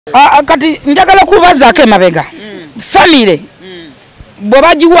Kati njagala kubazaako emabega. Family.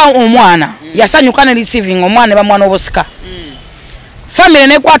 Bwebagiwa omwana yasanyuka ne receiving omwana bamwana obosika. Family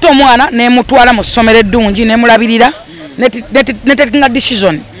nekwata omwana nemutwala mu ssomero eddungi nemulabirira netekinga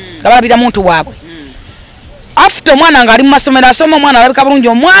decision gabalabira muntu waabwe. After omwana nga ali mu masomero asoma omwana alabika bulungi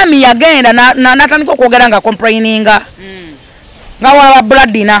omwami yagenda natandika okwogera nga complaininga nga wala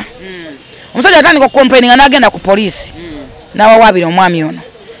bloodina. Omusajja atandika okwomplaininga n'agenda ku poliisi n'abawaabira omwami ono.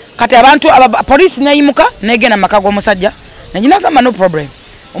 Kati abantu poliisi neyimuka negenda mu maka g'omusajja neginagamba no problem.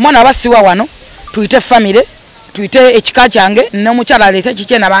 Omwana abasiwa wano tuyite family tuyite ekika kyange n'omukyala aleete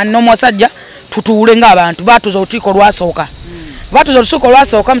kikye n'omusajja tutuule ng'abantu batuza olukiiko lwasooka. Batuza olukiiko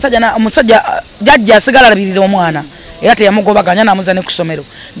lwasooka omusajja jajja asigala alabirira omwana era teyamugobaganya n'amuza ne ku ssomero.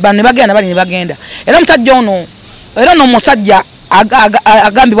 Bano ne bagenda bali ne bagenda. Era omusajja ono era n'omusajja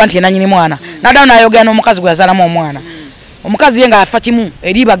agambibwa nti yenanyini mwana n'addayo n'ayogera n'omukazi gwe yazaalamu omwana. Omukazi ye nga afa kimu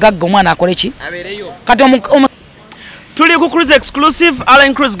eri bagagga omwana akole ki kati tuli ku CRUZ exclusive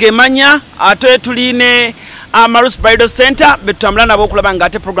ALLANCRUZ gemanya ate tuli ne Marus Bridal Center betutambula nabo okulaba nga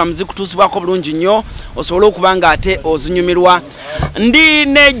ate program zikutusibwako bulungi nnyo osobola okuba nga ate ozinyumirwa. Ndi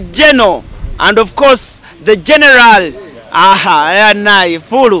ne Geno and of course the general naye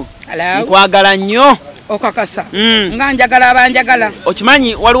fulu nkwagala nnyo okakasa nga njagala abanjagala.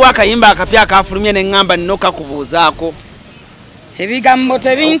 Okimanyi waliwo akayimba akapya akafulumye ne ngamba nno kakubuuzaako ebigambo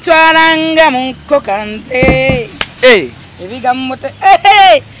tebintwalanga mu nkoka nze ebigambo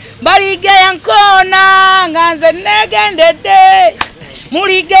baligeya nkona nga nze negendedde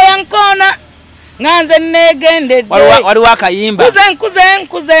muligeya nkona nga nze negendedde. Waliwo akayimba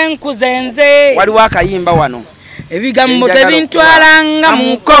nkuze nze waliwo akayimba wano ebigambo tebintwalanga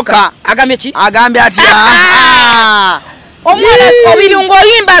mu nkoka. Agambye ki? Agambye atya omwana obirungo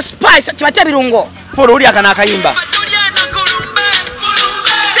oyimba spice kibate birungo fulu uli akana akayimba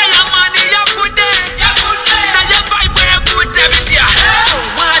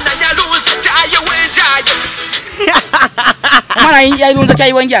mwana yayirunza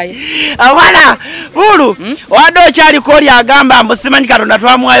kyayiwenjaye abana fulu wadde kyaliko oli agamba mbusimanyi Katonda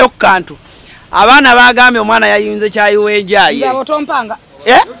twamwayo ku kantu abaana bagambye omwana yayinze kyayiwenjaye otompanga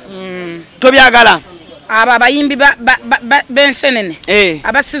tobyagala aba abayimbi b'ensenene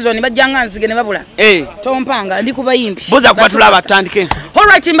aba season bajjanga nzige ne babula tompanga ndi ku bayimbi buza kubatula abatandike.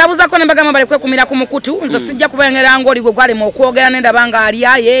 Alright mbabuzako ne mbagamba bali kwekumira ku mukutu nzo sijja kubengera ngoli gwe gwali mu kwogera nenda banga ali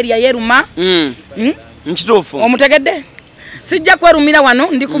area yeruma nkituufu omutegedde sijja kwerumira wano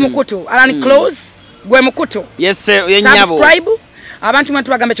ndi ku mukutu ALLANCRUZ gwe mukutu yenyabo subscribe abantu mwe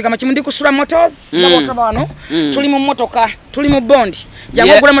tubagambe kigambo kimu ndi kusula motors nabotaba wano tuli mu motoka tuli mu bondi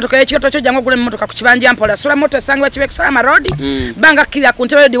jango gule motoka y'ekyoto kyo jango gule motoka ku kibanja mpola sula moto sangwe kibe kusala road banga kila ku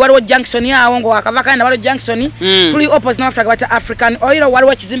ntebe waliwo junction yawo ngo akavaka na waliwo junction tuli opposite na African oil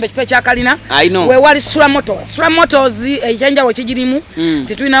waliwo kizimbe kipe kya kalina we wali sula motors ejanja wo kijirimu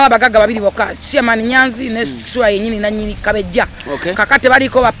tetulina abagaga babiri boka siamani nyanzi ne sula yenyini na nyini kabejja kakate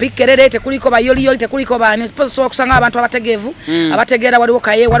baliko bapikerere tekuliko bayoli tekuliko bani so kusanga abantu abategevu abategera waliwo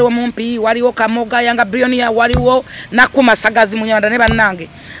kaye waliwo mumpi waliwo kamoga yanga brionia waliwo nakuma sagazi munyanda ne banange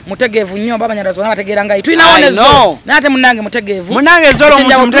mutegevu nnyo babanyarazo nabategera ngai tuinaone zo nate munange mutegevu munange zolo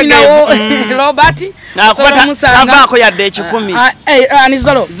muntu mutegevu Robert nakubata navako yadde 10 ani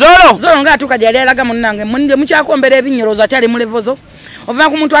zolo nga tukajalialaga munange munde mukyakombera ebinyorozo akyali mulevozo ova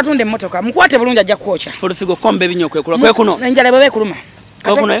ku muntu atunde emotoka mukwate bulungi ajja kuocha fulufigo kombe ebinyo kwe kuno njale bebe kuluma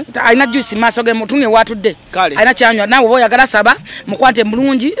aina juice maso ge mutune watudde aina kyanywa nawe boyagala saba mukwate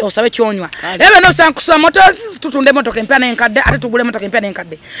bulungi osabe kyonywa ebe no sankuswa motors tutunde motoka empana enkadde ate tugule motoka empana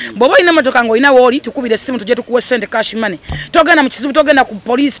enkadde bobo ina motoka ngo ina woli tukubire simu tuje tukuwe sente cash money togenda mu kizibu togenda ku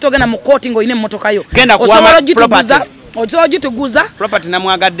police togenda mu court ngo ine motoka yo osobola property ozo jituguza property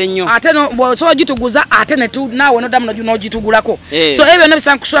namwagadde nnyo ate no ozo jituguza ate ne tu nawe no damu no jitugulako so ebyo no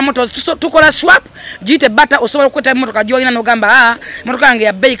bisankuswa motors tukola swap jite bata osobola kweta motoka joina no gamba motoka yange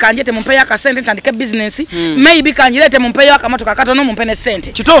ya bei kanjete mumpe ya kasente tandike business maybe kanjilete mumpe ya motoka kato no mumpe ne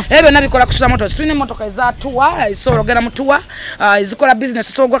sente ebyo nabikola kuswa motors tuine motoka za tuwa isoro gena mutuwa izikola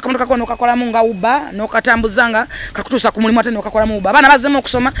business so gwa motoka ko no kakola munga uba no katambuzanga kakutusa ku mulimu ate no kakola mu uba bana bazemo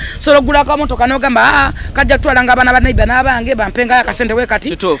okusoma so gula ka motoka no gamba kajja twalanga bana bana nabange bampenga yakasente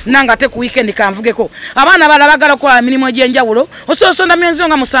wekati nanga te ku weekend kanvugeko abana balabagala ko milimo gyenjawulo ososonda myenzo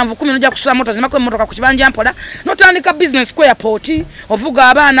nga 7-10 nja kusula moto zimakwe motoka ku kibanja mpola notandika business ko airport ovuga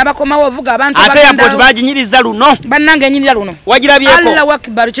abana bakomawo ovuga abantu ate airport bajinyiriza luno banange nyirira luno wagirabyeko Allah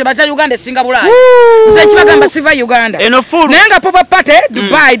akbar che bata Uganda singa bulaya nze kibagamba siva Uganda eno fulu nenga popa pate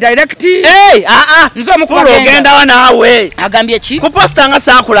Dubai direct nzo mukuru ogenda wana awe agambye ki ku posta nga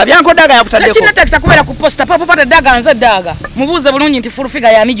sakula byanko daga yakutadeko kina taxa kubera ku posta popa pate daga nze mubuuze Daga mubuuze bulungi nti full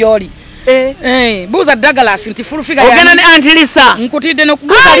figure yani gyoli buuza Douglas nti full figure yani ogenda ne Auntie Lisa nkutidde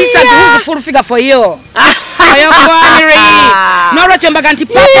nokubuuza Lisa nti who's full figure for you Nolwekyo mbaga nti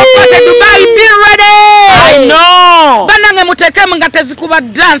Papa Dubai be ready I know banange mutekemu nga tezikuba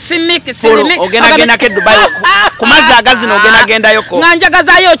dance mix ogenda ke Dubai kumazi agazino ogenda yoko nga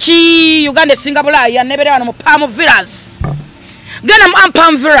njagazayo ki Uganda singa bulaya nebere wano mu Palm Villas gena mu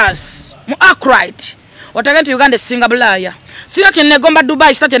Palm Villas mu ALLANCRUZ otagenti Uganda singa bulaya sina chenegomba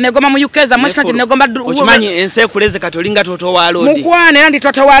Dubai sita chenegomba mu UK za mwesita chenegomba okimanyi ense kuleze katolinga toto wa road mukwane ndi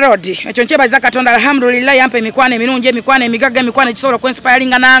toto wa road ekyo ncheba za katonda alhamdulillah yampa emikwane emirungi emikwane emigaga emikwane kisobola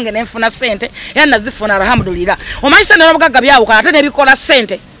kwenspiringa nange nenfuna sente yana zifuna alhamdulillah omanyisa n'obugaga byawo kana ate nebikola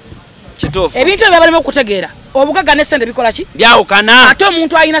sente kitofu ebintu ebyo balimu okutegeera obugaga ne sente bikola ki byawo kana ate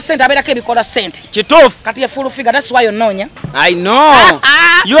omuntu alina sente abeerako ebikola sente kitofu kati ye full figure that's why onoonya I know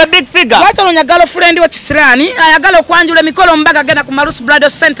you a big figure watolonya girlfriend wa Kisirani ayagala okwanjula emikolo mbaga genda ku CRUZ bridal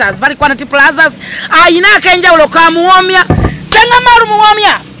centers bali Quantity Plazas ayina akenjawulo kamuwomya senga maru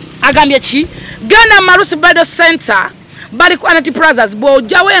muwomya agambye ki genda CRUZ bridal center bali Quantity Plazas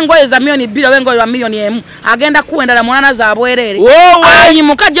bw'ojjawo engoye za milioni 2 wengoye wa milioni 1 agenda kuwendala mwana za bwerere ayi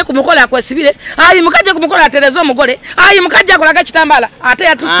mukajje kumukola akwesibire ayi mukajje kumukola aterezo omugole ayi mukajje akolaga kitambala ate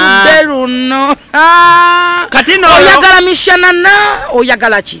yatukudde luno kati no oyagala mishana na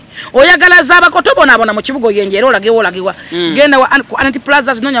oyagala ki oyagala zaba kotobona abona mu kibugo yenjero olagewa genda wa Quantity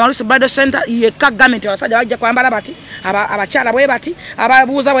Plazas nonya CRUZ bridal center ye ka government abasajja bajja kwambala bati abakyala bwe bati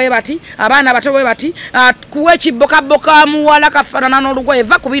ababuuza bwe bati abaana bato bwe bati kuwe kiboka muwala kafanana n'olugoye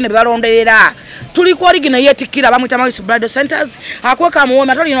va kubine balonderera tuli ku origina yetikira bamwita CRUZ bridal centers akweka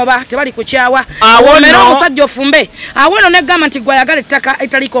muwoma tolino ba tebali kuchawa awomero omusajja ofumbe awono ne government gwa yagala ettaka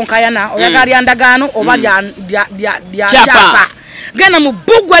italiko nkayana oyagala lyandagaano oba lya chapa gena mu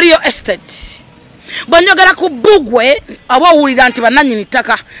Bugwe Real Estate banyogera ku Bugwe abawulira nti bananyini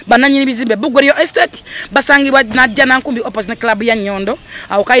ttaka bananyini bizimbe Bugwe Real Estate basangibwa najja nankumbi opposite club ya Nyondo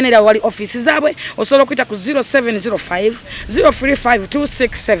awo kayinera wali office zaabwe osobola okuyita ku 0705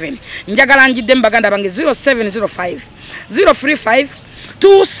 035267 njagala njidde mbaganda bange 0705 035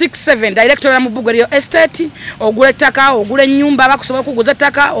 267 director mu Bugwe Real Estate ogule ttaka ogule nyumba bakusobola kuguza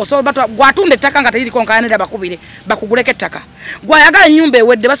ttaka osobola gwatunde ttaka nga tayiri konkayanira bakubire bakuguleke ttaka gwayagala nyumba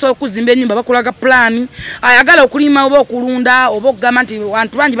ewedde basobola kuzimba nyumba bakulaga plan ayagala okulima oba okulunda oba okugamba nti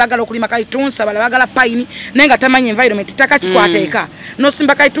abantu bangi bagala okulima kaitunsi abala bagala paini nenga tamanyi environment ttaka kikwateeka no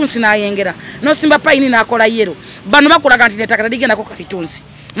simba kaitunsi nayengera no simba paini nakola yero bano bakulaga nti ttaka tadigenda ko kaitunsi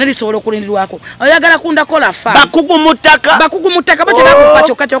neli sobola okulindirwako oyagala kunda kola fa bakugumutaka bache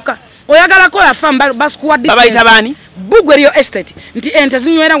bakupachoka oyagala kola fa baskuwa distance babaita bani Bugwe Real Estate nti ente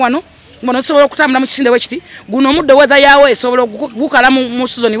zinywera wano ngono sobola okutambula mu kisinde wekiti guno omuddo weather yawe sobola gukala mu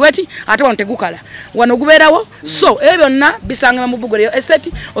season weti ate wano tegukala wano gubeerawo so byonna bisanga mu Bugwe Real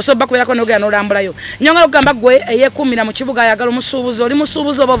Estate osobola kubeerako n'ogenda n'olambulayo nyongera okugamba gwe eyekumira mu kibuga ayagala omusuubuzi oli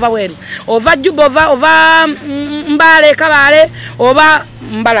musuubuzi oba ova weeru ova Juba ova Mbale Kabale oba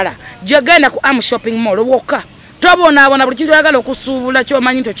Mbalala jagenda ku Am Shopping Mall wokka tobona buli kintu oyagala okusuubula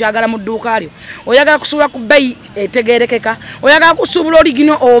kyomanyi nti okyagala mu dduuka lyo oyagala kusuubula ku bbeeyi etegeerekeka oyagala kusuubula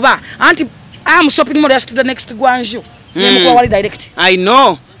oligino oba anti Am Shopping Mall yasitudde next Gwanju nemukuwa wali direct I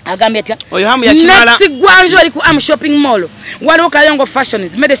know agambye atya next Gwanju ali ku Am Shopping Mall waliwo Kayongo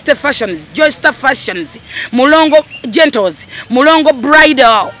Fashions Medeste Fashions Joystar Fashions Mulongo Gentles Mulongo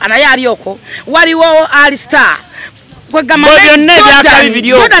Bridal anaye alioko waliwo Ali Star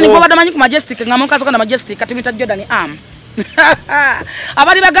Jordan ngo badamanyi ku Majestic ngamonka soka na Majestic katimita Jordan am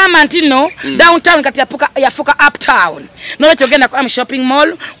abali bagamba nti no downtown kati yafuka uptown nolwekyo genda ku Am Shopping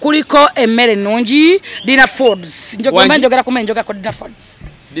Mall kuliko emmere nnungi Dina Foods njogera ku menjoga ko Dina Foods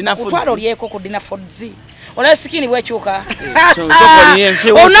utwalo lyeko ku Dina Foods ola sikini bwechuka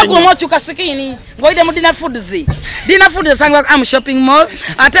onaku mochuka sikini ngoide mu Dina Foods sangwa Am Shopping Mall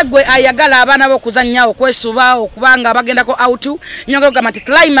ate gwe ayagala abana bo kuzannya okwesuba okubanga bagenda ko out nyongera kama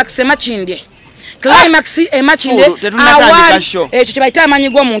climax emachinde ekyo kibaita amanyi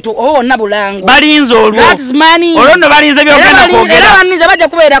g'omuntu oba onna bulango balinze olwo olwo balinze byogenda kwogera era baninze bajja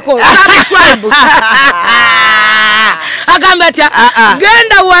kubeerako subscribe agamba atya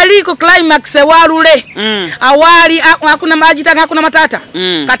genda wali ku climax ewalule awali hakuna majitanga hakuna matata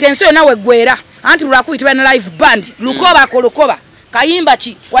kati ensi yonna weggwera anti lwakuyitibwa ne live band lukoba kayimba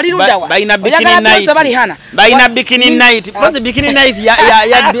ki wali ludawa baina bikini night because bikini night ya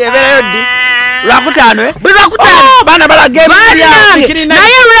lwakutano bana bala game ya bikini night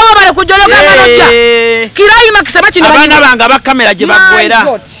naye lulawa bale kujoloka manoja climax bakino abana banga bakamera gye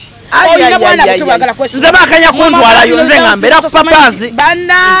bagwera nze bakanya kuntwala yo nze ngambera papazi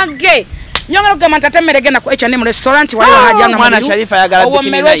banange nyongera kugamba ntatemere genda ku H&M restaurant wali haja na mwana Sharifa yagala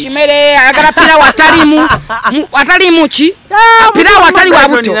bikini night chimere ayagala pira watalimu ki pira watali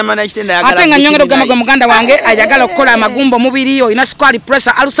wabuto atenga nyongera kugamba muganda wange ayagala okukola amagumbo mubiri yo ina squad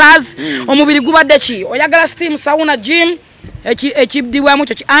pressure ulcers omubiri gubadde ki oyagala steam sauna gym ekibdiwamu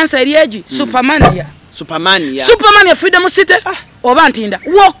kyo answer erieji Supermania Freedom City oba ntinda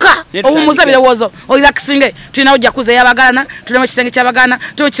woka obumuzabire wozo relaxing tulina ojja kuze yabagalana tulina ekisenge kyabagana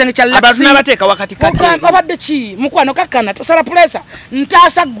tulina ekisenge kya relaxing abazina bateeka wakati kati abadde ki mukwano kakana tosala pressure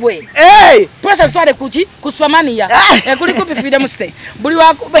ntasa gwe pressure stwale kuki ku Supermania ekuli ku Freedom City buli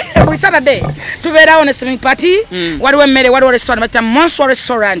Saturday tubeerawo ne swimming party waliwo emmere waliwo restaurant bata Monswa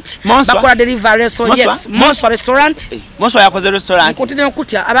restaurant bakola delivery so yes Monswa restaurant Monswa yakoze restaurant kutide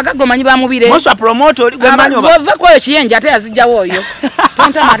okutya abagago manyi bamubire Monswa promoter oli gwe manyi oba vakoyo kiyenja ate yazijjawo oyo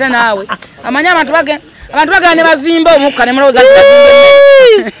tonta mate nawe amanya abantu bagana ne bazimba omukka ne muloza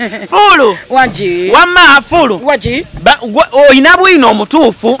fulu waji wama fulu waji oyina Bwino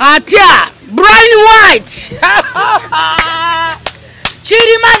omutuufu atya Brian White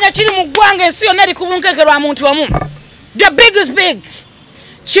Chirimanya chiri mugwange ensi yonna eri kubunkekerwa muntu omu the biggest big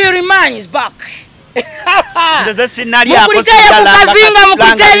Chirimanya is back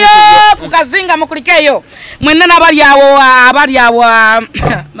mukulikeyo mwenna nabalyawo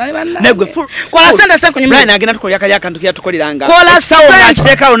negwe kola sente se kunyumya Brian agenda tukolya kali akantu kyatukoliranga kola sente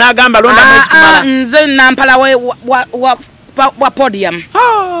akiteekawo n'agamba londa mwezi kumala nze nampala wa podium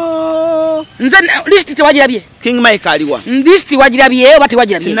nze list tewagirabye King Mike aliwa list wagirabye oba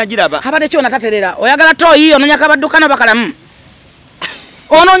tewagirabye sinagiraba abadde kyo nataterera oyagala toyi ononya kabaddukana bakalamu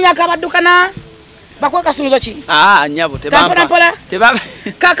ononya kabaddukana bakweka sunzo ki nyabo tebampa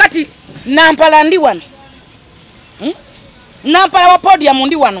kakati nampala ndi wano nampala wa podium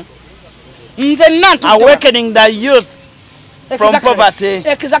ndi wano nze nantu awakening the youth from poverty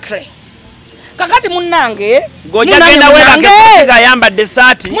exactly kakati munange goja genda webanga yambadde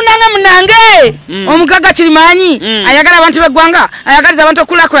saati munange omugaga Kirimanyi ayagala abantu begwanga ayagaliza abantu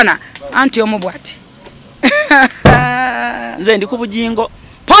okulakulana anti omubwati nze ndi ku bujingo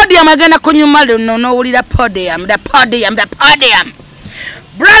podium agenda kunyuma no ulira podium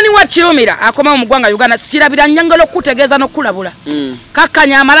Brian White Chirumira akoma mu gwanga Uganda sirabira nyangalo kutegeeza no kulabula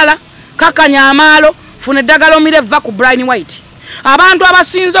kakanya amalala kakanya amalo fune dagalo mireva ku Brian White abantu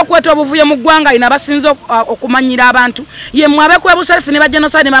abasinzo okweta obuvuyo mu gwanga ina abasinzo okumanyira abantu ye mwabe ku ebuselfi ne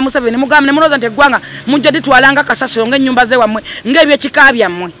bagenocide ne bamuseveni mugamne muloza nte gwanga mujja ditwalanga kasasiro ng'ennyumba ze wamwe ng'ebye kikabya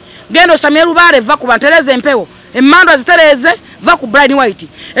mmwe gendo Samuel Rubare va ku bantereze empewo emmando azitereze va ku Brian White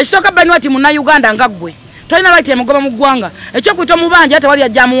ekisoka Brian White muna Uganda ngagwe tolina right emugoba mu gwanga ekyo kuito mubanja ate wali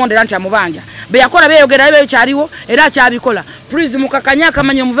ajja muwondera nti amubanja be yakola beyogera bebe kyaliwo era kyabikola please mukakanya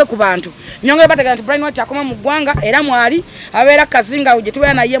kamanyo muve ku bantu nyongera batega nti Brian White akoma mu gwanga era mwali abeera kazinga uje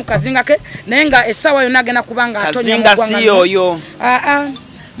tuwe na ye mukazinga ke nenga esawa yona agenda kubanga atonya mu gwanga kazinga siyo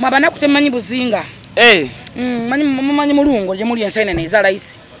mwabana kutemanyi buzinga manyi mulungo je muli ensene ne za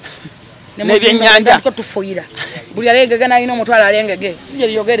raisi ne byennyanja ko tufuira buli alengege na ino mutwala alengege sije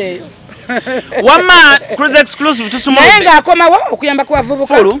liyogere wama CRUZ exclusive tusumule nenga akomawo okuyamba ku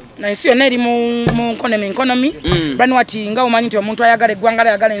bavubuka na ensi yonna eri mu economy Brian White nga omanyi nti omuntu ayagala eggwanga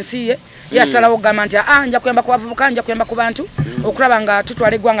ayagala ensi ye yasalawo gamba nti nja kuyamba ku bavubuka nja kuyamba ku bantu okulaba nga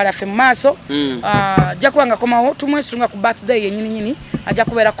tutwala eggwanga lyaffe mu maaso ajja kubanga akomawo tumwesunga ku birthday yennyini ajja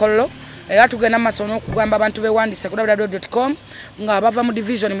kubeera kollo era tugenda maaso n'okugamba abantu bewandise ku www.com nga bava mu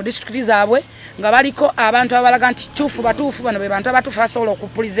division mu district zaabwe nga baliko abantu abalaga nti batuufu bano be bantu abatuufu abasobola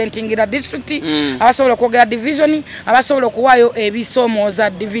okupresentingira district abasobola okwogera division abasobola okuwaayo ebisomooza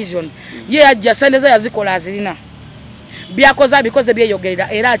division ye ajja sente ze yazikola azirina byakoze abikoze byeyogerera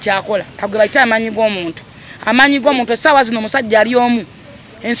era akyakola agwe bayita amanyi g'omuntu essaawa zino omusajja ali omu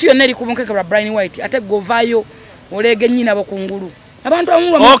ensi yonna eri ku bunkekebwa Brian White ate govaayo oleege nnyinabo ku ngulu abantu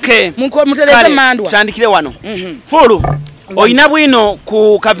mutereze mandwa tutandikire wano fulu oyina Bwino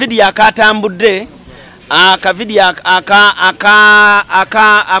ku kavidiyo akatambudde akavidiyo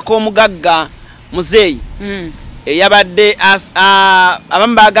ak'omugagga muzeeyi eyabadde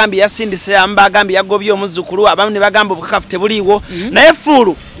abamu bagambye yasindise abamu bagambye yagobye omuzukulu abamu ne bagamba obukakafu tebuliiwo naye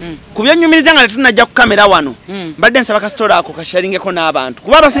fulu ku byennyumiriza nga tetunajja ku kamera wano mbadde nsaba kasitoola ako kasharingeko n'abantu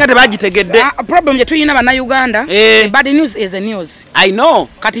kuba abasinga tebagitegedde problem gye tuyina bannayuganda bad news is a news I know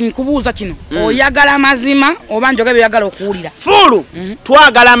kati nkubuuza kino oyagala mazima oba njoge byagala okuwulira fulu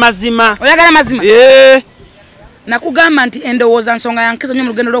twagala mazima oyagala mazima nakugamba nti endowooza nsonga yankizo nnyo mu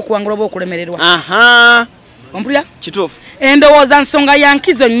lugendo lw'okuwangula oba okulemererwa ompulya kituufu endowooza nsonga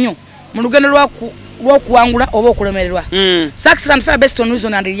yankizo nnyo mu lugendo lw'okuwangula oba okulemererwa success and failure based on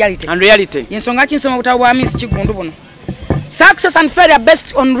reason and reality yensonga kinsoma butabo bwa Miss Kigundu buno success and failure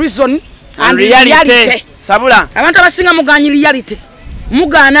based on reason and reality. Sabula. Abantu abasinga muganyi reality.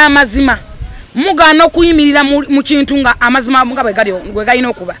 Mugana amazima. Mugana okuyimirira mu kintu nga amazima nga bwe galina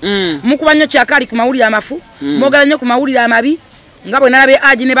okuba. Mukuba nnyo kyakali ku mawulire amafu. Mwogera nnyo ku mawulire amabi. Nga bwe nalabe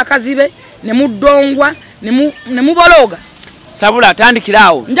aji ne bakazi be ne muddongwa ne mubologa. Sabula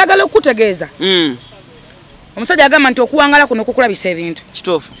atandikirawo. Njagala okutegeeza. Omusajja agamba nti okuwangala kuno kukulabisa ebintu.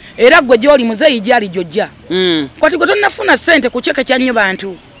 Kituufu. Era gwe gy'oli muzeeyi gyali jjojja. Kwati gwe tonnafuna ssente ku kyeke kya nnyo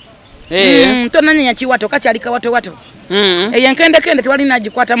bantu. Tonnanyenya kiwato kakyali kawato. Eyo enkendekende tewali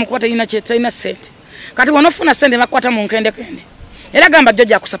nagikwata mu kuba terina ssente. Kati bw'onofuna ssente bakwata mu nkendekende. Era gamba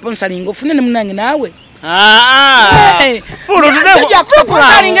jjojja akusponsoring ofune ne munange naawe. Fulu jjojja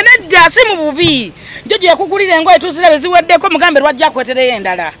akusponsoring nedda si mu bubi. Jjojja yakugulira engoye tuzirabe ziweddeko mugambe lwajja akwetereyo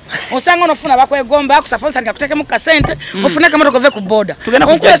endala. Osanga onofuna bakwegomba akusponsoring akutekemu ka ssente ofune akamoto gove ku boda.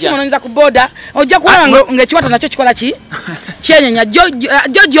 Onkwesi mononza ku boda ojja kulaba ng'ekiwato nakyo kikola ki? Kyenyenya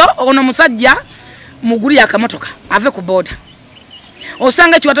Jojo ono musajja mugulira akamotoka ave ku boda.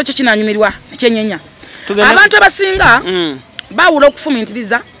 Osanga ekiwato kyo kinanyumirwa kyenyenya. Abantu abasinga bawula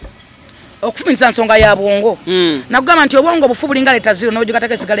okufumintiriza nsonga ya bwongo. Nakugamba nti obwongo bufu bulinga leta 0 n'ojja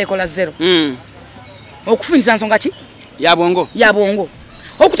kataka esigala ekola 0. Okufumintiriza nsonga ki? Ya bwongo.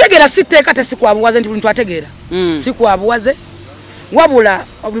 Okutegeera si tteeka tesikwabuwaze nti buli muntu ategeera. Sikwabuwaze. Wabula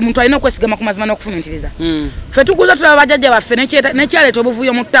buli muntu alina okwesigama ku mazima n'okufumintiriza. Ffe tukuza tulaba bajjajja baffe nekyaleeta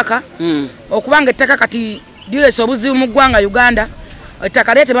obuvuyo mu ttaka okubanga ettaka kati lireese obuzibu mu ggwanga Uganda.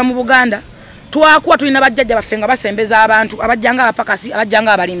 Ettaka leeteba mu Buganda. Twakuwa tulina bajjajja baffe nga basembeza abantu abajjanga abapakasi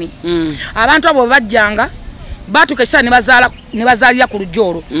abajjanga abalimi. Abantu abo bajjanga batuka ekisa ne bazaalira ku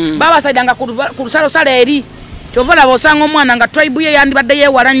lujjolo. Babasaidanga ku lusalosala eri. Kyovola bosanga omwana nga tribe ye yandibadde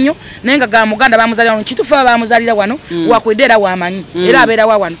yeewala nnyo naye nga ga Muganda bamuzaalira wano. Kituufu bamuzaalira wano wakwedde era wamanyi era abeera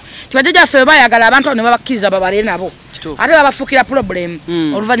wa wano. Kibajjajja ffe bayagala abantu abo ne babakkiriza babale nabo. Ate babafuukira problem.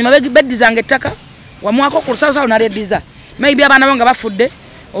 Oluvannyuma beddizanga ettaka wamwako ku lusalosala naleddiza. Maybe abaana bo nga bafudde.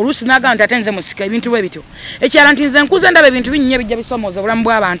 Olusi naga nti atenze musika ebintu bwe bityo. Ekyala nti nze nkuze ndaba ebintu binnye bijja bisomooza obulamu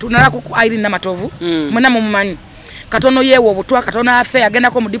bw'abantu nalako ku Irene Namatovu mwena mumumanyi. Katono yeewo obutwa katono afe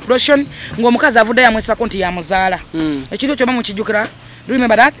agendako mu depression ng'omukazi avudde yamwesibako nti yamuzaala. Ekintu ekyo bamukijjukira. Do you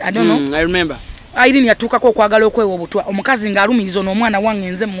remember that? I don't know. I remember. Irene yatuukako okwagala okwewa obutwa omukazi ng'alumiriza n'omwana wange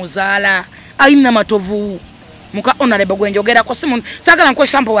nze muzaala. Irene Namatovu muka honorable gwe njogerako simu saagala nko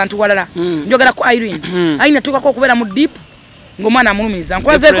sample wantu walala njogera ku Irene. Irene yatuukako okubeera mu deep ngomwana amulumiza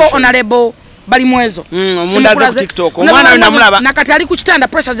nkolazeko honorable bali mwezo omundaza ku TikTok omwana we namulaba nakati ali ku kitanda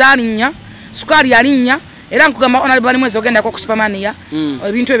pressure jalinnya sukari yalinnya era nkugamba honorable bali mwezo ogenda ku supermania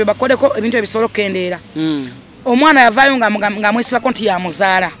ebintu ebyo bakodeko ebintu ebisolo kendeera omwana yavayo nga mwesiba konti ya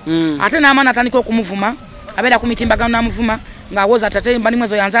muzaala ate n'amaana atandika okumuvuma abeera ku mitimbagano n'amuvuma ng'awoza tate bali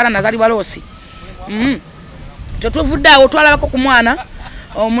mwezo yanzaala nazali balosi tetuvudde awo twalabako ku mwana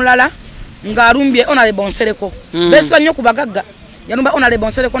omulala ngarumbye honorable Nsereko besiba nnyo ku bagagga yanumba honorable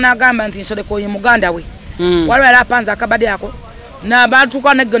Nsereko n'agamba nti Nsereko ye muganda we waliwo yali apanza akabade ako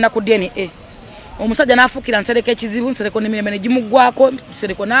n'abantuka negenda ku DNA omusajja n'afuukira Nsereko ekizibu Nsereko n'emirembe ne gimuggwako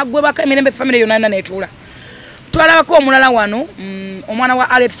Nsereko n'agwebako emirembe famire yonna n'etuula twalabako omulala wano omwana wa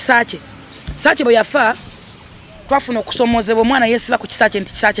Alet Sache bwe yafa twafuna okusomoozebwa omwana yeesiba ku Kisache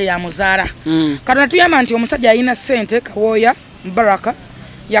nti Kisache yamuzaala Katonda tuyamba nti omusajja alina ssente Kawooya Mbaraka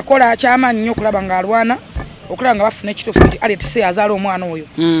yakola kyama nnyo okulaba ng'alwana okulaba nga bafuna ekituufu nti Alet azaala omwana oyo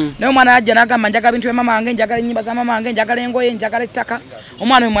naye omwana ajja n'agamba njagala bintu bya mama wange njagala ennyimba za mama wange njagala engoye njagala ettaka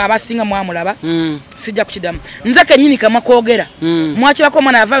omwana oyo abasinga mwamulaba sijja kukidamu nze kennyini kama kwogera mwakibako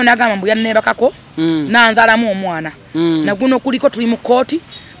omwana yavaayo n'agamba mbu yanneebakako n'anzaalamu omwana naguno okuliko tuli mu kooti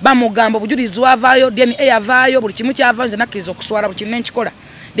bamugamba obujulizi bwavaayo DNA yavaayo buli kimu kyavaayo nze nakkiriza okuswala buli kimu nenkikola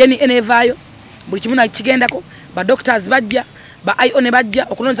DNA neevaayo buli kimu nakigendako badoctors bajja ba IO ne bajja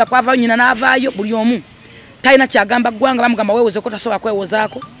okulonza kwavaayo nyina n'avaayo buli omu talina kyagamba ggwanga bamugamba weewozeko tasobola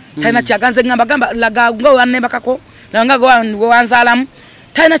kwewozaako talina kyaganze ngamba gamba laga nga wannebakako nga wanzaalamu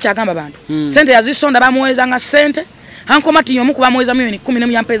talina kyagamba bantu sente yazisonda bamuweza nga sente hankomati yomu kuba muweza milioni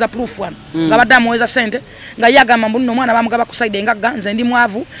 10 yampeeza proof wano nga badde amuweza sente nga ye agamba mbu nno omwana bamugaba ku side engagga nze ndi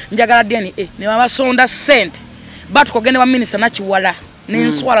mwavu njagala DNA ne babasonda sente batukogende wa minister nakiwala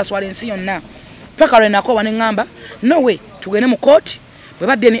n'enswala ensi yonna paka lwe nakoba ne ngamba no way tugende mu court bwe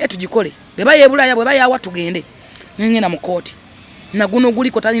badde DNA tugikole bwe bayebulaya bwe bayawa tugende ngena mu court na guno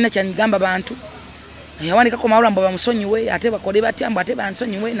guliko talina kyangamba bantu yawanika ko mawulambo bamusonyiwe ate bakole batyambo ate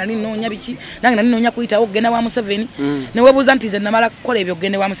bansonyiwe nali nonya biki nange nali nonya kuyita okugenda wa Museveni ne webuza nti nze namala kukola ebyo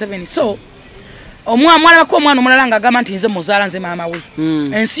okugenda wa Museveni so omwana bako omwana omulala nga agamba nti nze muzaala nze maama we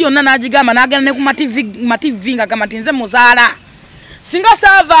ensi yonna n'agigamba n'agenda ne ku TV nga agamba nti nze muzaala singa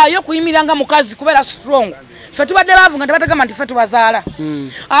saavaayo kuyimiranga mukazi kubeera strong ffe tubadde baavu nga tebatagamba nti ffe tubazaala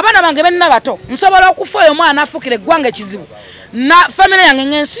abaana bange benna bato nsobola okufa oyo omwana afukira eggwanga ekizibu na famire yange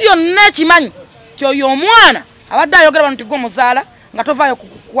ng'ensi yonna ekimanyi ti oyo omwana abadde ayogera bano tigwe omuzaala nga tovaayo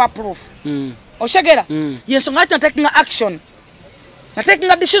kuwa proof oshegera yensonga lwaki natekinga action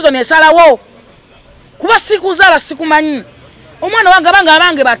natekinga decision esalawo kuba sikuzaala sikumanyi omwana wange abanga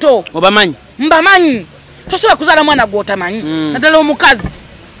abange bato obamanyi mbamanyi tosobola kuzaala mwana gwotamanyi naddala omukazi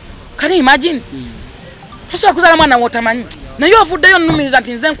can you imagine tosobola kuzaala mwana gwotamanyi naye ovuddeyo nnumiriza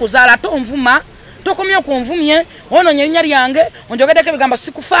nti nze nkuzaala tonvuma tokomye okunvumye ononye erinnya lyange onjogeddeko ebigambo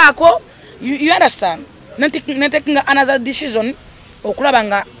sikufaako you understand netakinga another decision okulaba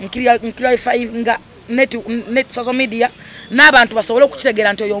nga nkirifyinga net social media n'abantu basobole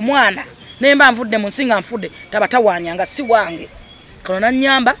okukitegeera nti oyo omwana nemba nvudde mu nsi nga nfudde tabatawanyanga si wange kano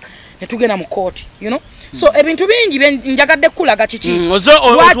nanyamba netugenda mu kooti you know so ebintu bingi njagadde kulaga kiki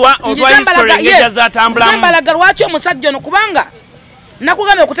zambalaga lwaki omusajja ono kubanga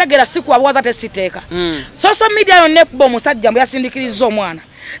nakugambe okutegeera sikuwabuwaza tesiteeka social media yonna ekuba omusajja mbu yasindikiriza omwana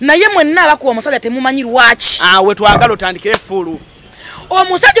naye mwenna abakuba omusajja temumanyi lwaki we twagala otandikire fulu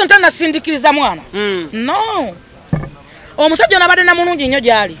omusajja ono tanasindikiriza mwana no omusajja ono abadde namulungi nnyo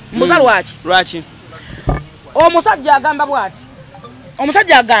gyali mbuza lwaki omusajja agamba bwati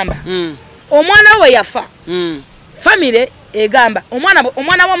omusajja agamba omwana we bwe yafa famire egamba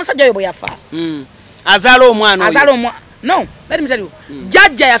omwana w'omusajja oyo bwe yafa azaala omwana no let me tell you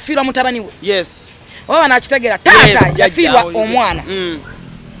Jaja yafiirwa mutabani we yes oba nakitegeera taata yafiirwa omwana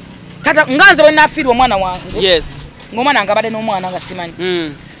tata nganze bwe nafiirwa omwana wange yes ng'omwana nga abadde n'omwana nga simanyi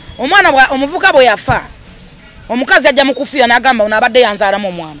omwana omuvuka bwe yafa omukazi ajja mu kufiira n'agamba ono abadde yanzaalamu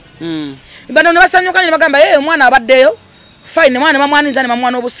omwana bano ne basanyuka ne bagamba ye omwana abaddeyo fine mwana bamwaninza ne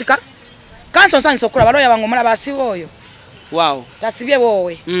bamwana obusika kanso nsanyisa okulaba looya bange omulaba asiba oyo wow tasibye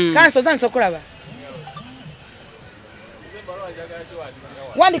bwowe kanso nsanyisa okulaba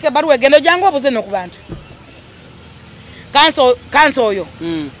wandika ebbaluwa egendo jangu obuze no ku bantu kanso oyo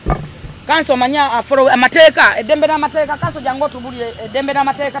kanso manya aforo amateeka eddembe n'amateeka kanso jangu otubulire eddembe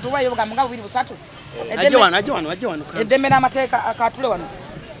n'amateeka tubayo bugambo nga 2-3 eddembe n'amateeka akatule wano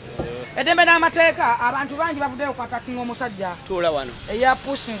eddembe n'amateeka abantu bangi bavuddeyo kwatakinga omusajja tuula wano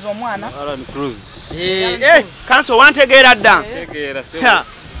eyapushinze omwana ALLANCRUZ kanso wantegeera dda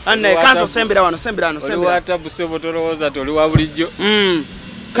anne kanso sembera wano sembera wata busebo tolowooza toli wa bulijjo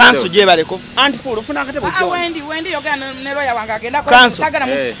kanso gyebaleko anti fulu ofuna akatebo wendi yogera ne looya wange agenda sagala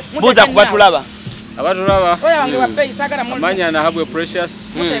buuza kuba tulaba abatulaba looya wange wabbeeyi sagala amanya na habwe precious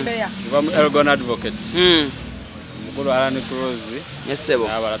mutembeya Elgon advocates mukulu ALLANCRUZ yesebo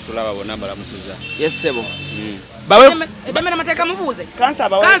abala tulaba bona balamusiza yesebo eddembe n'amateeka mubuuze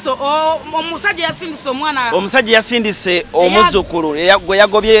kanso omusajja yasindise yasindise omuzukulu gwe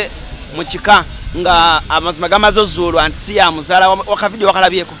yagobye mu kika nga amazima gamaze ozuulu anti si yamuzaala wakavidiyo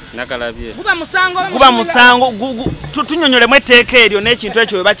wakalabyeko nakalabye guba musango tunyonyolemu etteeka eryo n'ekintu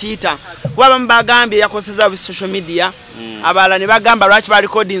ekyo we bakiyita kuba bamu bagambye yakoseza social media abalala ne bagamba lwaki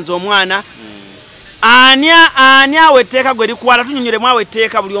balikodinze omwana ani awo etteeka gwe likwala tunyonyolemu awo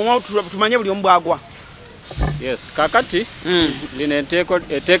etteeka buli omu tumanye buli omu bwagwa yes kakati lino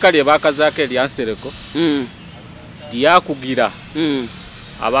etteeka lye bakazaako eryansereko lyakugira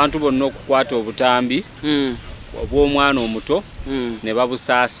abantu bonna okukwata obutambi bw'omwana omuto ne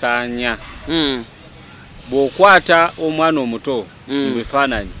babusaasaanya bw'okwata omwana omuto mu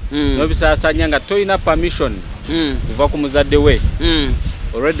bifaananyi n'obisaasaanya nga toyina permission kuva ku muzadde we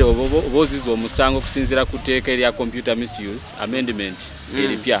already oba oziza omusango okusinziira ku tteeka erya computer misuse amendment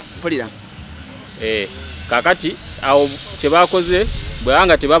eripya kakati awo kye bakoze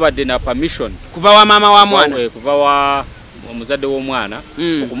bwewanga tebabadde na permission kuva wa maama wa mwana kuva wa omuzadde w'omwana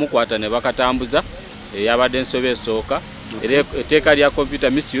okumukwata ne bakatambuza yabadde ensobe esooka etteeka lya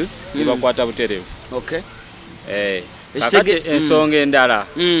computer misuse ne bakwata butereevu kakati ensonga endala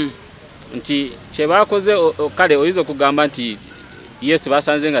nti kye bakoze kale oyinza okugamba nti yes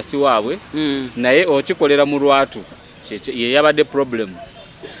basanze nga si waabwe naye okikolera mu lwatu ye yabadde problem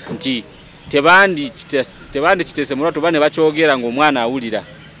nti tebandi kiteese mu lwatu bane bakyogera ng'omwana awulira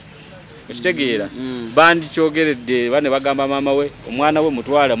okitegeera bandi kyogeredde bane bagamba maama we omwana we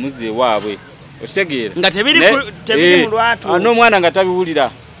mutwala muzze waabwe okitegeera nga tebiri mu lwatu n'omwana nga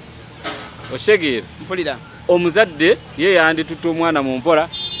tabiwulira okitegeera mpulira omuzadde ye yanditutte omwana mu mpola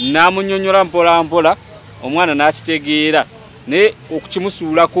n'amunyonyola mpola mpola omwana n'akitegeera naye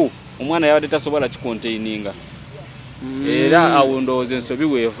okukimusuulako omwana yabadde tasobola kikonteininga era awo ndowooza ensobi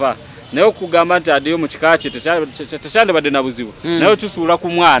weeva naye okugamba nti addeyo mu kika kye tekyandibadde na buzibu naye okisuula ku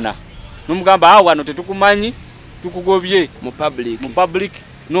mwana n'omugamba awo wano tetukumanyi tukugobye mu public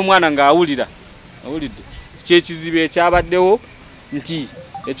n'omwana ng'awulira awulidde kyekizibe ekyabaddewo nti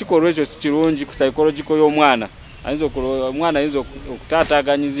ekikolwa ekyo si kirungi ku psychological y'omwana omwana ayinza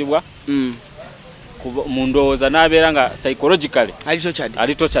okutaataaganyizibwa mu ndowooza n'abeera nga psychologically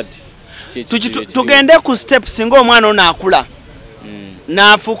ali tortured. Tugende ku step singa omwana ono akula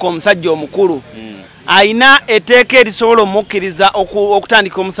n'afuuka omusajja omukulu ayina etteeka erisobola omukkiriza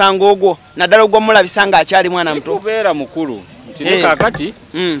okutandika omusango ogwo naddala ogw'omulabisa nga akyali mwana muto. Sikubeera mukulu nti ne kaakati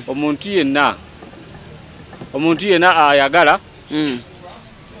omuntu yenna ayagala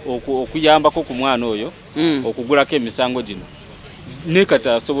okuyambako ku mwana oyo okugulako emisango gino ne kati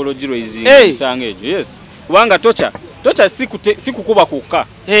asobola ogirwaizinga emisango egyo. Yes, kubanga tocha si kukuba kukka.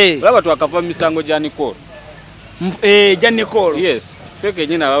 Olaba twakava mu misango gya Nicole. Gya Nicole. Yes, feke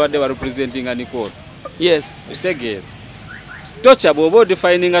nyina babadde ba representinga Nicole. Yes, kitegeera tocha bw'oba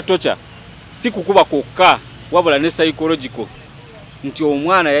defininga tocha si kukuba kukka wabula ne psychological nti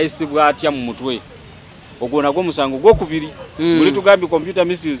omwana yayisibwa atya mu mutwe. Ogwo nagwo musango gwokubiri muli tugambye computer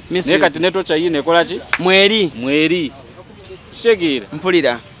misuse naye kati ne tocha yine ekola ki mweri kitegeera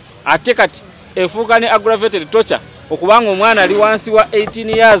mpulira ate kati efuuka ne aggravated torture okubanga omwana ali wansi wa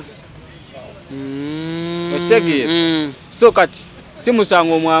 18 years. Kitegeera so kati si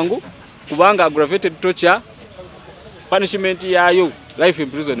musango mwangu kubanga aggravated torture punishment yayo life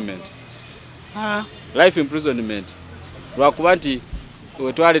imprisonment. Life imprisonment lwakuba nti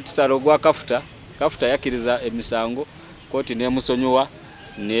wetwale tusala ogwa kafuta yakiriza emisango koti nemusonyiwa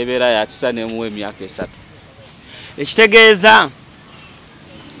nebeera yakisa nemuwa emyaka 3. Ekitegeeza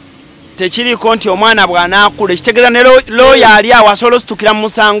tekiriko nti omwana bw'anaakula ekitegeeza ne looya ali awo asobola ositukira mu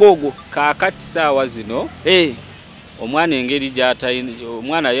musango ogwo. Kaakati saawa zino omwana engeri gy'atayina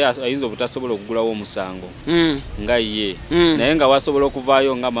omwana ye ayinza obutasobola okugulawo omusango nga ye naye nga wasobola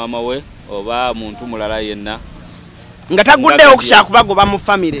okuvaayo nga maama we oba muntu mulala yenna nga taguddewo ku kyakubagoba mu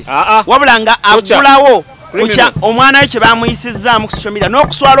famire wabula nga agulawo kukya omwana we kye bamuyisizzaamu ku social media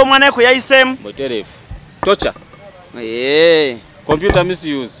n'okuswala omwana we kwe yayiseemu butereefu tocha computer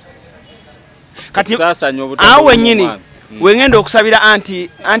misuse kati awo wennyini wengenda okusabira anti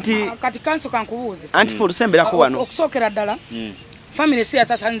kati kanso kankubuuze anti fulusembera wano okusookera ddala family si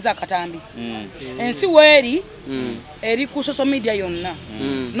yasasanyiza akatambi ensi weeri eri ku social media yonna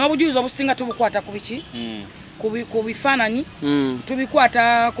n'obujulizi obusinga tubukwata ku biki ku bifaananyi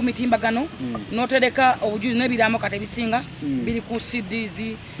tubikwata ku mitimbagano n'otereka obujulizi n'ebiraamo kati ebisinga biri ku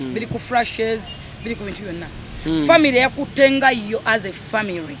CDs biri ku flashes biri ku bintu byonna family yakutenga yo as a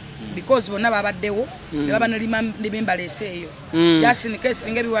family because bonna babaddewo ne baba nebembaleese eyo just in case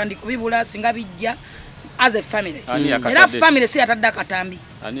singa biwandiko bibula singa bijja as a family era family si yatadde akatambi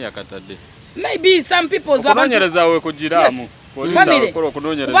ani yakatadde maybe some people zabanonyereza we kujiramu family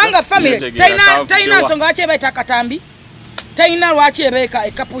kubanga family taina nsonga lwaki ebeeta akatambi taina lwaki ebeeka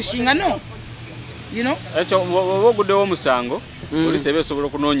ekapushinga no you know ekyo oguddewo omusango polisi ebeesobola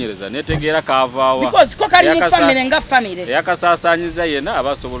okunoonyereza netegeera kaavaawa because ko kali mu family nga family eyakasaasaanyiza yenna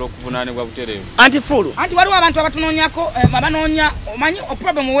abasobola okuvunaanibwa butereevu anti fulu anti waliwo abantu abatunoonyako abanoonya omanyi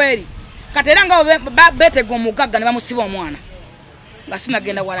oproblem weeri kati era nga beetega omugagga ne bamusiba omwana nga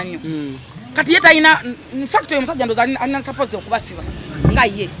sinagenda wala nnyo kati ye talina infact oyo omusajja ndoza alina supposed okubasiba nga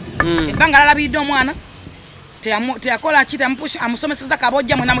ye ebbanga lalabidde omwana teyakola kita amusomeseza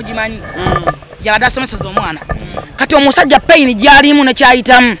kabojja mwena mugimanyi yabadde asomeseza omwana kati omusajja pain gyalimu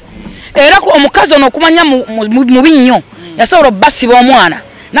nekyayitamu era omukazi ono okumanya mubi nnyo yasobola obbasiba omwana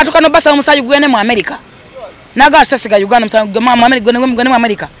natuka nobasiba omusajja gugende mu America naga sasiga Uganda gwe mu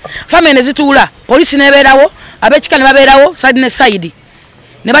America family nezituula polisi nebeerawo ab'ekika ne babeerawo side ne side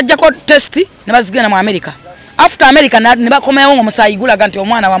ne bajjako test ne bazigenda mu America after America ne bakomayo ng'omusaayi gulaga nti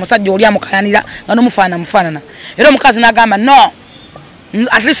omwana wa musajja oli amukayanira nga nomufaanana era omukazi n'agamba no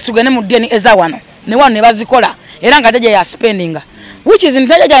at least tugende mu DNA eza wano ne wano ne bazikola era nga Jaja ya spendinga which is in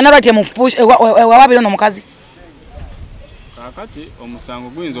Jaja na right mu push wabiro no mukazi kakati omusango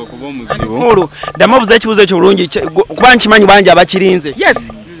gwinza okuba omuzibu fulu damubuza ekibuzo ekyo bulungi kuba nkimanyi banja abakirinze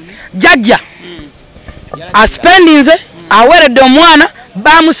yes Jaja a spendinze aweredde omwana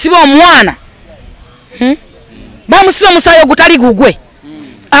bamusiba omwana bamusiba omusaayi ogutali gugwe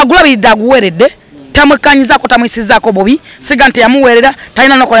agulabidde aguweredde tamwekanyizaako tamwisizaako bubi siga nti yamuweerera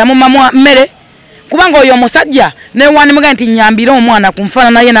talina nokola yamumamu mmere kubanga oyo omusajja newanimuga nti nyambire omwana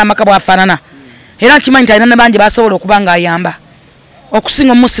kunfaanana ye n'amaka bwafaanana era nkimanyi nti alina ne bangi basobola okuba nga ayamba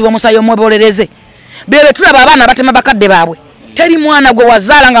okusinga omusiba omusaayi omweboleleze bebe tulaba abaana batema bakadde baabwe teri mwana gwe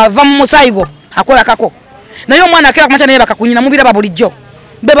wazaala nga ava mu musaayi gwo akola kako naye omwana akera kumaca naye bakakunyina mubiraba bulijjo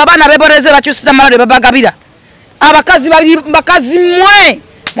be babaana beboleleze bakyusiza malalo babagabira abakazi bakazi mwe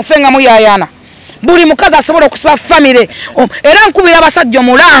mufenga muyayana buli mukazi asobola okusiba family era nkubira abasajja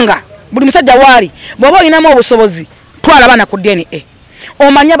omulanga buli musajja wali bwoba olinamu obusobozi twala abaana ku DNA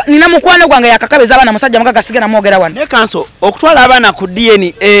omanya nina mukwano gwange yakakabeza abaana musajja mugaga sigena mwogera wano ne kanso okutwala abaana ku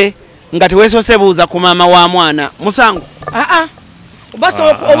DNA nga teweesose buuza ku maama wa mwana musango basi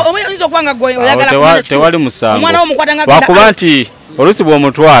oyinza okubanga gwe oyagala tewali musango omwana womukwatanga wakuba nti oluusi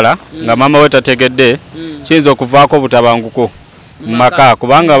bw'omutwala nga maama we tategedde kiyinza okuvaako obutabanguko mu maka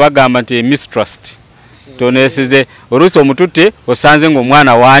kubanga bagamba nti mistrust toneesize oluusi omututte osanze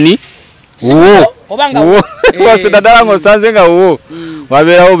ng'omwana waani wuwo wasida ddala ng'osanze nga wuwo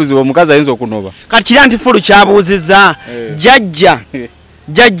wabeerawo obuzibu omukazi ayinza okunoba kati kira nti fulu kyabuuzizza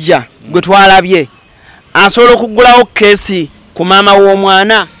jajja gwe twalabye asobola okuggulawo keesi ku maama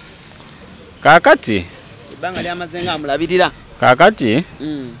w'omwana kaakati ebbanga lyamaze nga amulabirira kaakati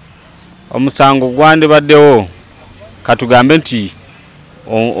omusango gwandibaddewo katugambe nti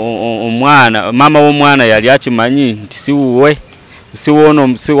omwana maama w'omwana yali akimanyi nti siwuwe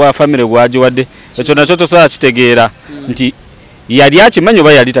siwoono siwa famire gwagiwadde ekyo nakyo tosobola kitegeera nti yali akimanyi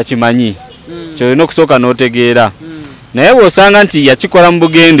oba yali takimanyi kyolina okusooka n'otegeera naye bw'osanga nti yakikola mu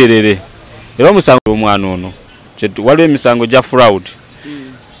bugenderere era omusango omwana ono waliwo emisango gya fraud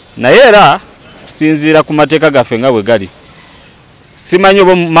naye era kusinziira ku mateeka gaffe nga bwe gali simanyi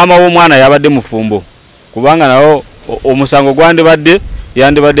oba maama w'omwana yabadde mufumbo kubanga nawo omusango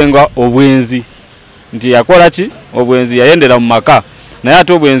yandibadde nga obwenzi nti yakola ki obwenzi yayendera mu maka naye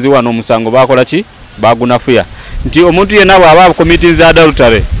ate obwenzi wano omusango bakola ki bagunafuya nti omuntu yenna bw'aba committing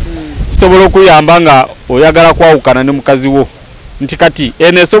adultery kisobola okuyamba nga oyagala kwawukana ne mukazi wo nti kati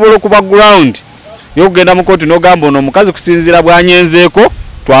eno esobola okuba ground y'okugenda mu kooti n'ogamba ono omukazi kusinziira bw'anyenzeeko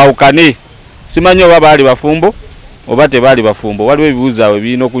twawukane simanyi oba baali bafumbo oba tebaali bafumbo waliwo ebibuuzo awo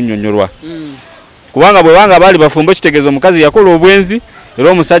birina okunnyonnyolwa kubanga bwebanga baali bafumbo kitegeeza omukazi yakola obwenzi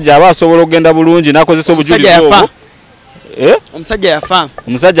era omusajja aba asobola okugenda bulungi n'akozesa obujulizi obwo omusajja yafa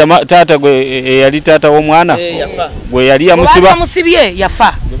omusajja taata gwe eyali taata w'omwana gwe yali yamusibye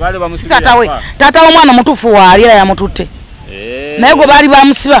yafa taata w'omwana mutuufu waali era yamututte naye gwe baali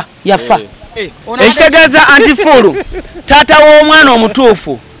bamusiba yafa ekitegeeza antifulu taata w'omwana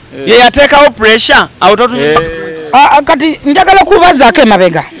omutuufu ye yateekawo pressure awo kati njagala kubazaako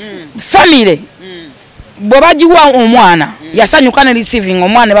emabega famire bwe bagiwa omwana yasanyuka ne receiving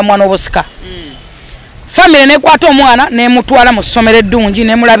omwana ne bamwana obusika famire nekwata omwana nemutwala mu ssomero eddungi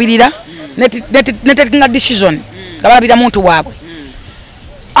nemulabirira netekinga decision nga balabirira muntu waabwe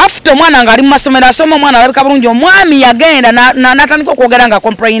after omwana nga ali mu masomero asoma omwana alabika bulungi omwami yagenda natandika okwogera nga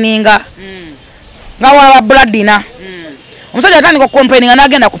complaininga nga walaba bladina omusajja atandika okomplaininga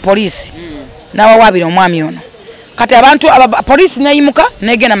nagenda ku poliisi nawawabira omwami ono kati abantu poliisi neyimuka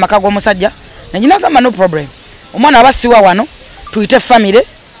negenda maka g'omusajja neginagamba no problem omwana abasiwa wano tuyite famire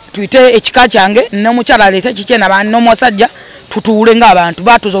tuyite ekika kyange n'omukyala aleete kikye n'omusajja tutuule ng'abantu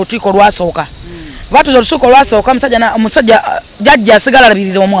batuza olukiiko lwasooka batuza olukiiko lwasooka omusajja jajja asigala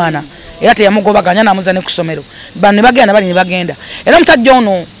alabirira omwana era teyamugobaganya namuza ne ku ssomero bano ne bagenda bali ne bagenda era omusajja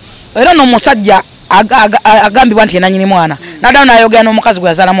ono era n'omusajja agambibwa nti yenanyini mwana naddayo n'ayogera n'omukazi gwe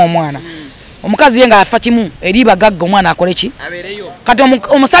yazaalamu omwana omukazi ye nga afa kimu eri bagagga omwana akole ki kati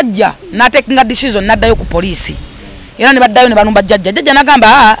omusajja n'atekinga decision n'addayo ku poliisi era ne baddayo ne balumba jajja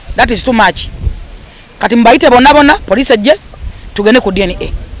n'agamba that is too much kati mbayite bonna poliisi ejje tugende ku DNA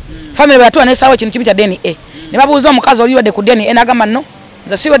family batuwa nesalawo ekintu kimu kya DNA ne babuuza omukazi oli wadde ku DNA n'agamba no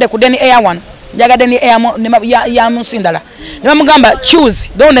nze siwadde ku DNA ya wano njaga DNA ya musindala ne bamugamba choose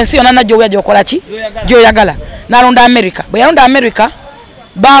donde nsi yonna najjo oya gyokola ki gyoyagala n'alonda America bwe yalonda America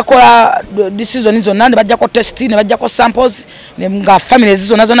bakola decision zonna ne bajjako test ne bajjako samples nga family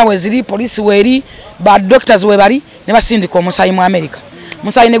zonna zonna we ziri police weri ba doctors we bali ne basindika omusayi mu America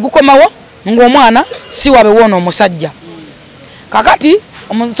musayi ne gukomawo ng'omwana si wabe wono omusajja kakati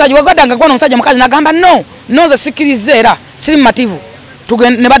omusajja wagadanga kwa omusajja mukazi nagamba no nze sikirize era siri mativu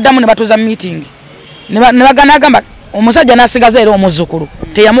tugende ne baddamu ne batuza meeting ne bagana agamba omusajja nasigaza era omuzukulu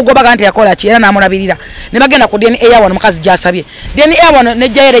teyamugobaga nti yakola ki era namulabirira ne bagenda ku DNA yawo omukazi gyasabye DNA yawo ne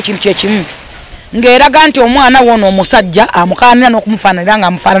jayera ekintu kyekimu ng'eraga nti omwana wono omusajja amukaanira n'okumufaananira nga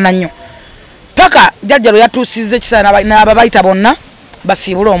amufaanana nnyo paka jajja lwe yatuusiza ekisana n'ababayita bonna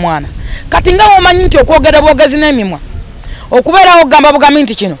basiibule omwana kati nga womanyi nti okwogera bwogezi n'emimwa okubeerawo ogamba bugambi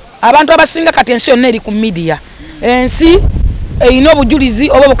nti kino abantu abasinga kati ensi yonna eri ku media ensi eyina obujulizi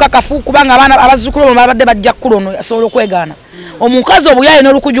oba obukakafu kubanga abaana abazzukulu bano babadde bajja kkulu ono asobola okwegaana omukazi obuyaye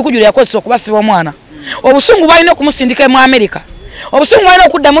n'olukujukujulu yakozesa okubasiba omwana obusungu balina okumusindika mu America obusungu balina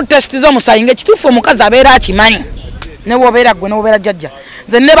okuddamu testi z'omusayi ng'ekituufu omukazi abeera akimanyi ne bw'obeera ggwe ne bw'obeera jjajja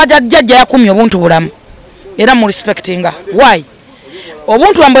nze ne bajjajja yakumye obuntu bulamu era mu respectinga why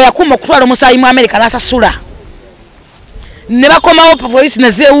obuntu bambo yakuma okutwala omusayi mu America n'asasula ne bakomawo police ne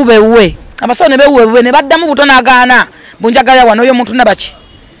zeewubewe abasawo ne bewubewe ne baddamu butono agaana bunjagala wano oyo muntu nabaki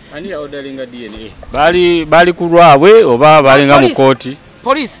ani ya ordaringa DNA bali kulwawe oba balinga mu kooti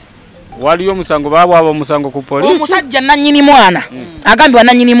police waliyo musango babo musango ku police omusajja nanyini mwana agambibwa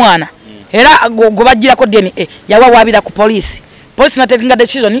nanyini mwana era go bajirako DNA yawa wabira ku police natekinga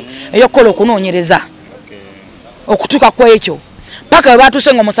decision eyokola okunoonyereza okutuka kwa ekyo paka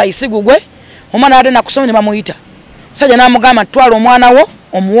batuse ngo musayisi gugwe omwana ate nakusoma ne bamuyita musajja namugamba twala omwana wo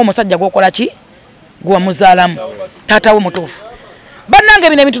omuwo musajja gokola ki gwa muzaalamu tata wo mutufu bannange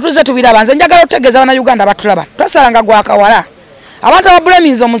bine bitutuze tubiraba nze njagala otegeza wana Uganda batulaba twasalanga gwa kawala abantu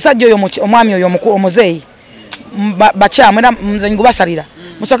ababulemiza omusajja oyo omwami oyo omukulu omuzeeyi bacha mwena nze ngubasalira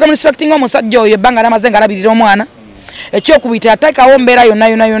musoke mu respecting omusajja oyo banga namazenga alabirira omwana ekyo kubita ataka ombera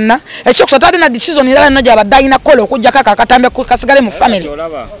yonna ekyo kutatade na decision ira nnaja abadayina kola okujja kaka katambe kasigale mu family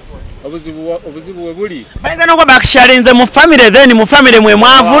obuzibu webuli bainza noko bakshalenze mu family then mu family mwe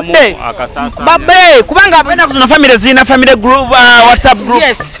mwavudde babe kubanga bena kuzuna family zina family group WhatsApp group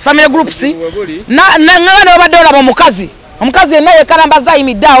yes family groups na ngana babadde olaba omukazi naye kalambaza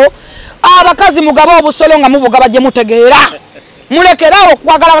imidao abakazi mugabo obusolonga mubugaba je mutegeera mulekerawo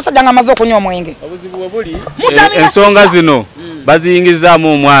kwagala basajja nga mazo kunywa omwenge obuzibu webuli ensonga zino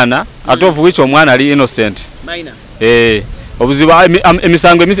baziyingizaamu omwana atovu wicho omwana ali innocent obuzibu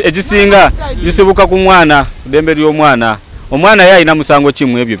emisango egisinga gisibuka ku mwana dembe ly'omwana omwana yayi na musango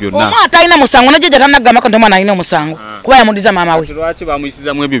kimu ebyo byonna omwana talina musango najeje tanagamba ko omwana alina musango kuba yamudiza mama we lwaki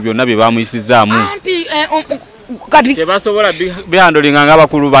bamuyisizaamu ebyo byonna bye bamuyisizaamu anti kati tebasobola bihandolinga nga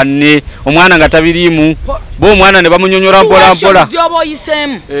bakulu banne omwana nga tabirimu bo omwana ne bamunyonyola mpola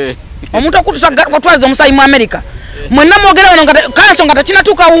omuntu okutusa gotwaliza omusayi mu America mwenna mwogera wano kanso nga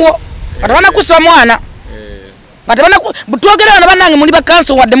takinatuuka wuwo atabana kusa mwana ngatabana butwogera wano bannange muli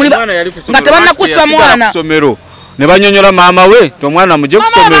bakanso wadde muli nga tabana kusa mwana somero ne banyonyola mama we to omwana muje ku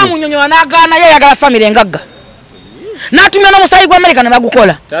somero mama munyonyola nagaana ye yagala family engagga natumya n'omusayi gwa America ne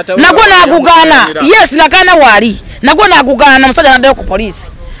bagukola nagwo nagugana yes nagana wali nagwo nagugana musajja naddayo ku police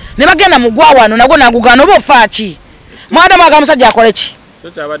ne bagenda mugwa wano nagwo nagugana oba ofaaki mwana mwaga musajja akole ki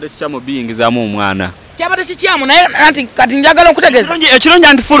kyabadde kikyamu biyingizaamu omwana kyabadde kikyamu naye anti kati njagala okutegeeza ekirungi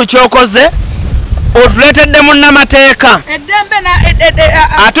anti fulu kyokoze otuleetedde munnamateeka eddembe na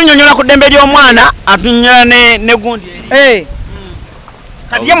atunyonyola ku ddembe ly'omwana atunyonyola ne gundi eri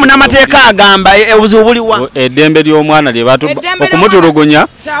kati ye munnamateeka agamba obuzibu buliwa eddembe ly'omwana lye okumutulugunya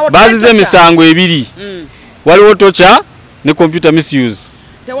bazize emisango ebiri waliwo tocha ne computer misuse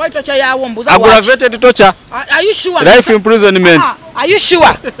tewali tocha yawo mbuza aggravated torture are you sure life imprisonment are you sure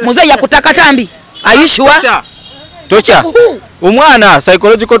muze yakutaka tambi are you sure tocha omwana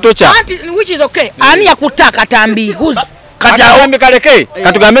psychological torture which is okay ani yakutaka tambi who's kati awambi kaleke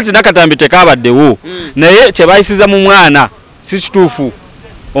katugambe tina katambi tekabaddewo naye kyebayisiza mu mwana si kituufu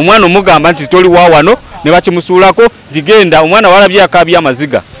omwana omugamba nti toli wawano ne bakimusuulako digenda omwana walabye akabya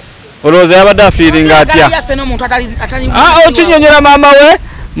amaziga olowooza yabadde afiiringa atya okinyonyola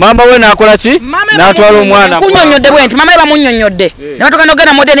mama we nakola ki natwala omwana kunyonyodde bwenti mama we bamunyonyodde ne batugenda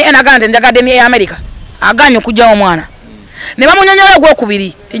ogenda modeni enagante njagadde ni America aganye okujjawo omwana ne bamunyonyola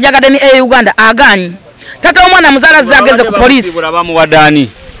ogwokubiri tinjagadde ni Uganda aganye tata omwana muzaala zagenze ku police bamuwadani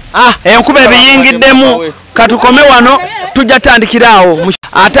enkuba ebiyingiddemu katukome wano tujja tandikiraawo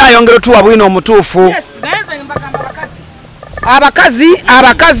ate ayongera tuwa Bwino omutuufu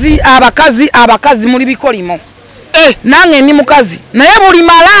abakazi muli bikolimo nange ndi mukazi naye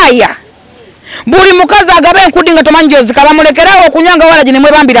buli mukazi agaba enkudi nga tomanyi gyozikaba mulekerawo okunyanga walagi ne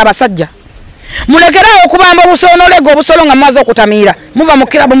mwebambira abasajja mulekerawo okubamba obusonolego obusolo nga mumaze okutamiira muva mu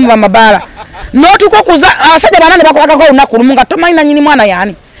kirabu muva mabaala n'otukokuza abasajja banane bakolagako olunaku lumu nga tomanyi nanyini mwana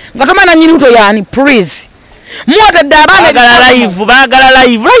yaani nga tomanyi nanyini luto yaani please mwotedde baagala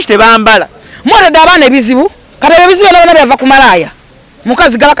live lwaki tebambala mwotedde abaana ebizibu kati ebizibu byonna byava ku malaaya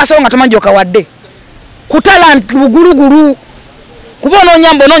mukazi gaba kasolo nga tomanyi gyokawadde ku talent bugulugulu kuba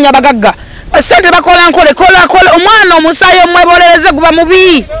onoonya bagagga sente bakola nkole kola omwana omusaayi omwebolereze guba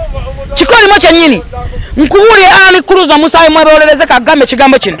mubi kikolimo kyennyini nkubuli ALLANCRUZ omusaayi omwebolereze kagambe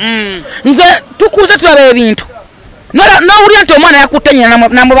ekigambo kino nze tukuze tulaba ebintu n'owulira nti omwana yakutte nnyina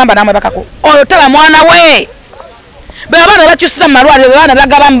namubamba namwebakako oyo taba mwana we be abaana bakyusiza mu malwaliro be baana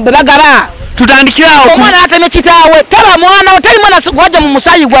bagaba tutandikirawo omwana atemye kitaawe taba mwana we tali mwana gwajja mu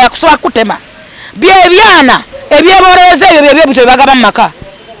musaayi gwa yakusobola kutema byebyana ebyebolereze ebyo byebyo bagaba mu maka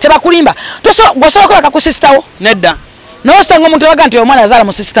tebakulimba gwosobola bakakusisitawo nedda n'osanga omuntu baga nti omwana yazaala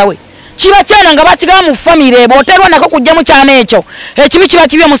mu sisita we kiba kyana nga bakigaba mu famire ebo oterwa nako kujja mu kyana ekyo ekibi kiba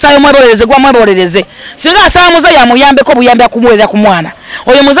kibi omusaayi omwebolereze gwamwebolereze singa asaba muzeeyi amuyambeko buyambi akumuwerera ku mwana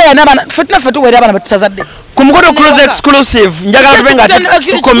oyo muzeeyi n'abaana ffe tuweerera abaana betutazadde ku mukono CRUZ exclusive njagala tubenga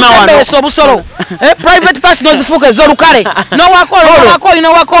tukoma wano obusolo private person ozifuka ezolukale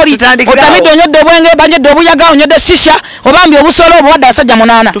nowakoli otamidde onyodde obwenge banjodde obuyaga onyodde shisha obambi obusolo obwadde asajja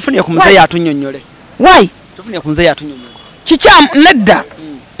 8 tufunye ku muzeeyi atunnyonnyole why tufunye ku muzeeyi atunnyonnyole kikyamu nedda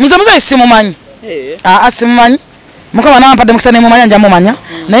muzeeyi simumanyi simumanyi mukama nampadde mukisa nemumanya njamumanya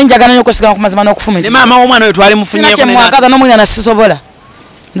naye njagala nnyo okwesigama ku mazima n'okufumita ne maama w'omwana oyo twali mufunyeeko mwagaza n'omwina nasisobola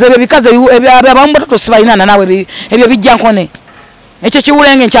nze ebyo bikaze abamu batoto sibayinana naawe ebyo bijja nkone ekyo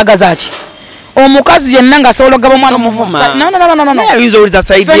kiwulenge nkyagaza ki omukazi yenna ng'asobola ogaba omwana oyinza owuliza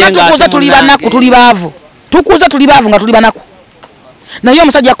sayidi ye tukuuza tuli banaku tuli baavu nga tuli banaku naye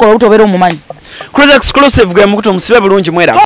omusajja akola oluti obeera omumanyi CRUZ exclusive gwe mukutu omusibe bulungi mwera